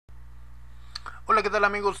Hola, ¿qué tal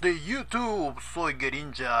amigos de YouTube? Soy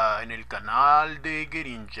Gerinja en el canal de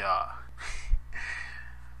Gerinja.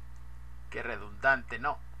 Qué redundante,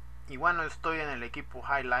 ¿no? Y bueno, estoy en el equipo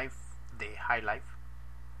Highlife de Highlife.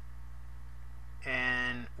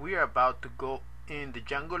 And we are about to go in the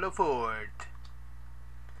jungle of Earth.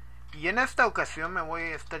 Y en esta ocasión me voy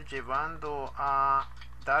a estar llevando a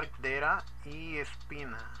Dark Dera y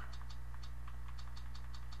Espina.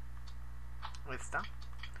 Esta.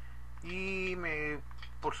 Y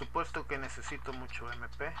por supuesto que necesito mucho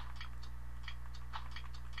MP.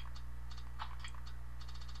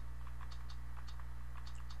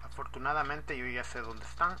 Afortunadamente yo ya sé dónde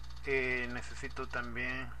están. Necesito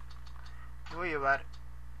también... Voy a llevar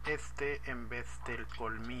este en vez del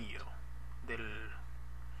colmillo. Del...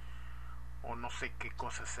 O no sé qué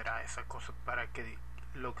cosa será esa cosa para que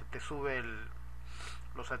lo que te sube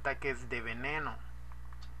los ataques de veneno.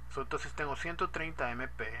 Entonces tengo 130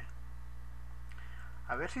 MP.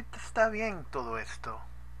 A ver si está bien todo esto.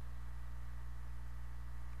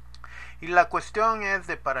 Y la cuestión es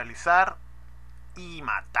de paralizar y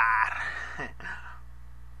matar.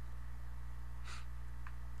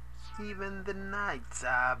 Even the nights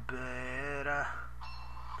are better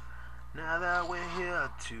now that we're here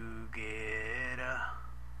together.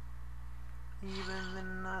 Even the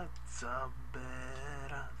nights are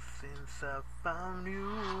better since I found you.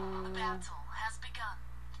 The battle has begun.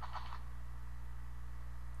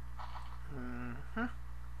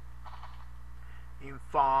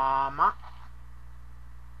 Infama.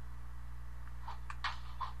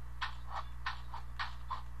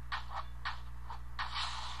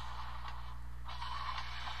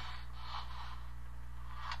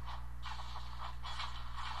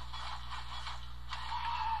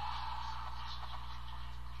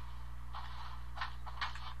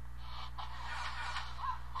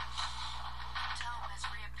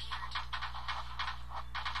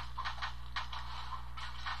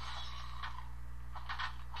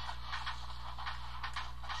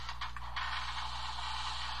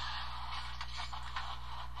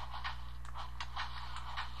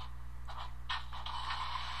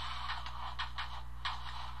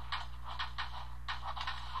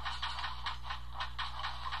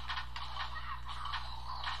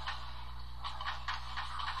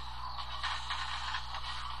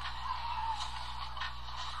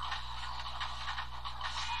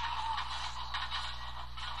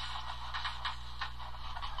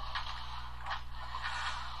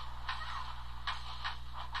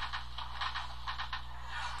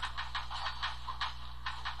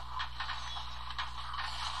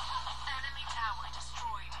 Enemy tower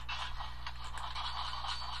destroyed.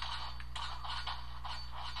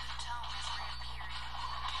 The dome has reappeared.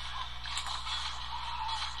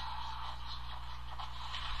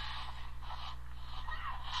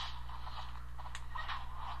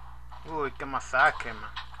 Uy, qué masacre,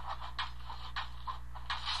 man.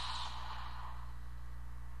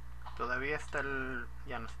 Todavía está el...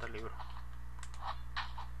 Ya no está el libro.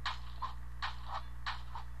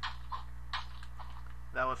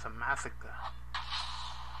 That was a massacre.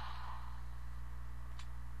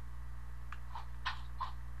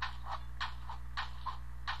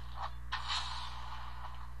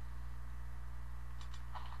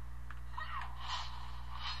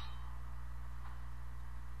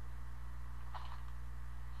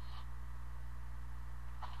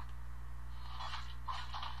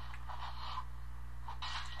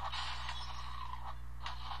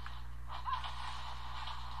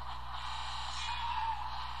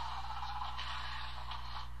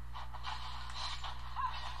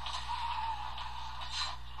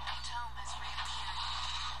 The dome has reappeared.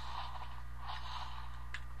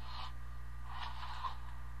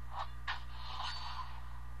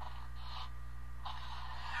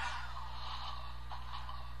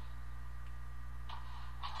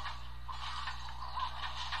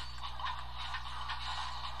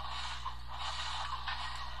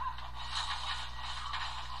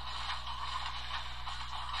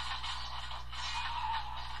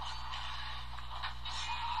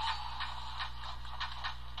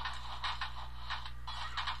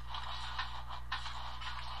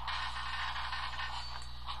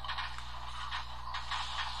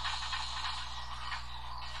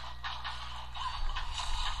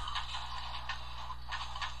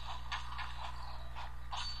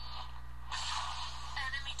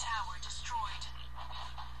 Enemy tower destroyed.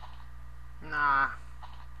 Nah.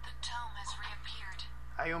 The dome has reappeared.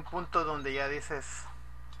 Hay un punto donde ya dices...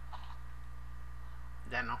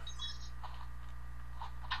 Ya no.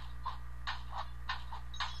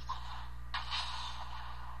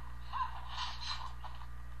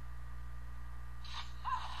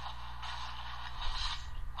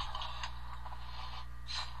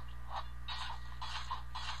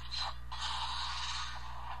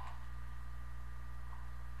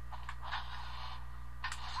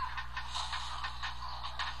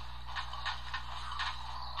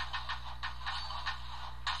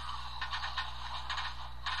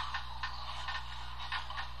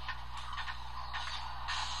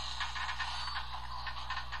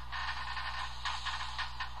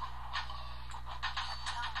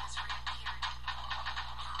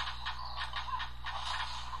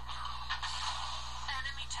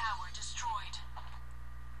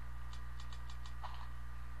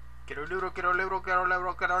 Quiero libro, quiero libro, quiero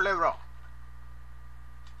libro, quiero libro.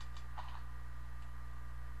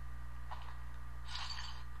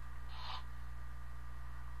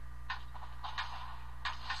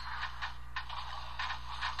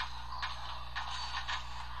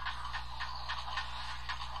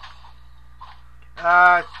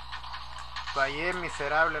 Ah, fallé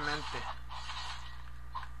miserablemente.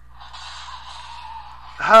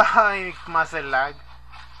 Ay, más el lag.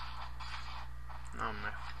 No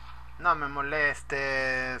me, no me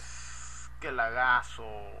molestes. Qué lagazo.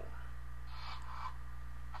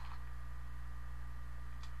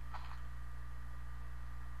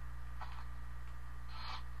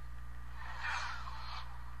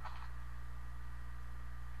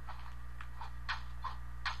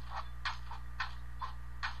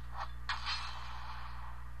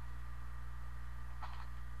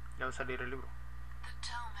 Ya va a salir el libro. The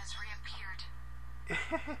tome has reappeared.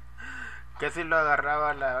 Casi lo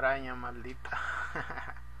agarraba la araña maldita.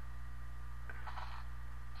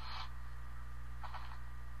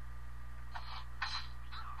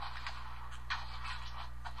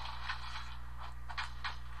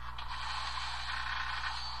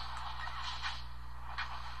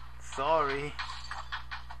 Sorry.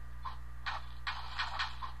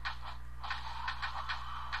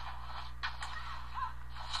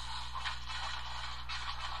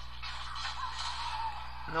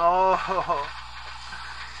 No.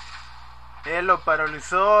 Él lo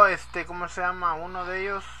paralizó, ¿cómo se llama? Uno de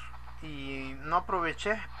ellos. Y no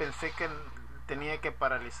aproveché. Pensé que tenía que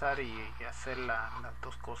paralizar y hacer las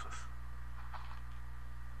dos cosas.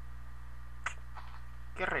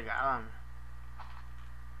 Qué regaban.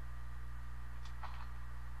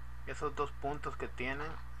 Esos 2 puntos que tienen,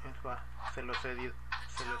 se los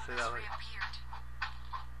he dado.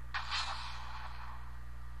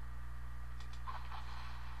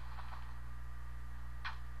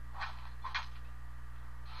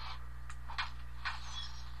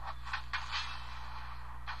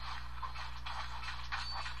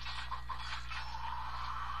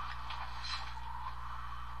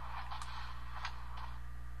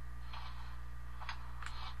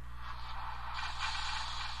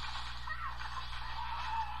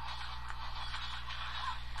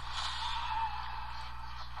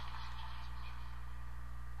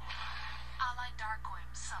 Allied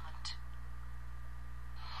Darkworm summoned.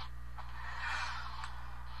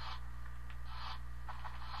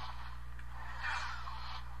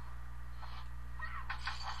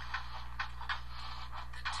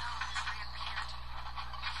 The tome has reappeared.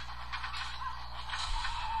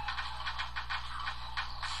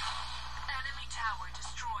 Enemy tower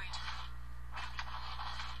destroyed.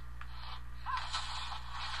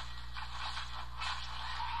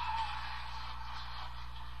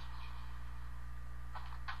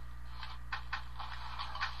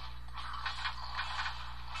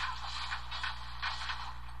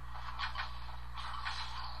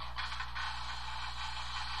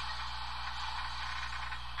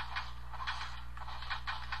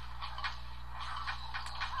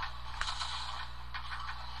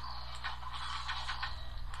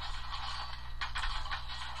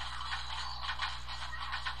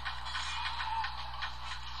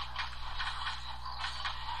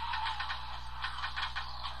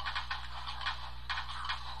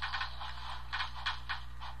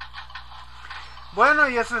 Bueno,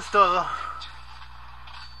 y eso es todo.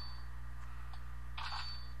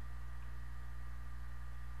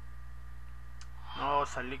 No,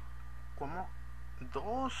 salí. ¿Cómo?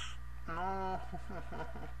 2. No.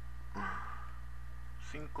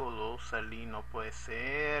 5-2 salí, no puede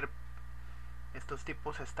ser. Estos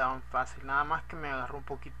tipos estaban fácil. Nada más que me agarró un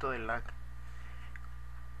poquito de lag.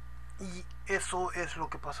 Y eso es lo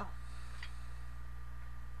que pasó.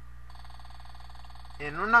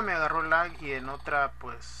 En una me agarró lag y en otra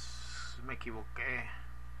pues me equivoqué.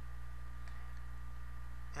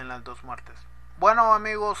 En las dos muertes. Bueno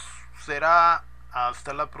amigos, será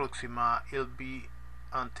hasta la próxima. It'll be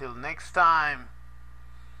until next time.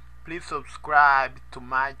 Please subscribe to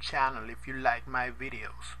my channel if you like my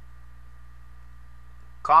videos.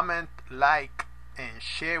 Comment, like and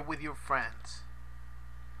share with your friends.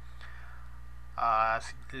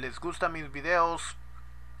 Si les gustan mis videos,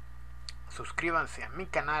 suscríbanse a mi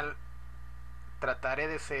canal. Trataré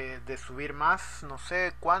de subir más, no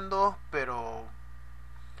sé cuándo, pero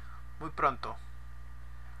muy pronto.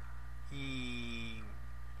 Y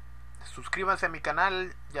suscríbanse a mi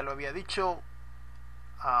canal, ya lo había dicho.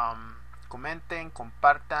 Comenten,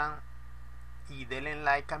 compartan y denle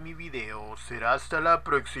like a mi video. Será hasta la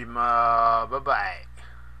próxima. Bye bye.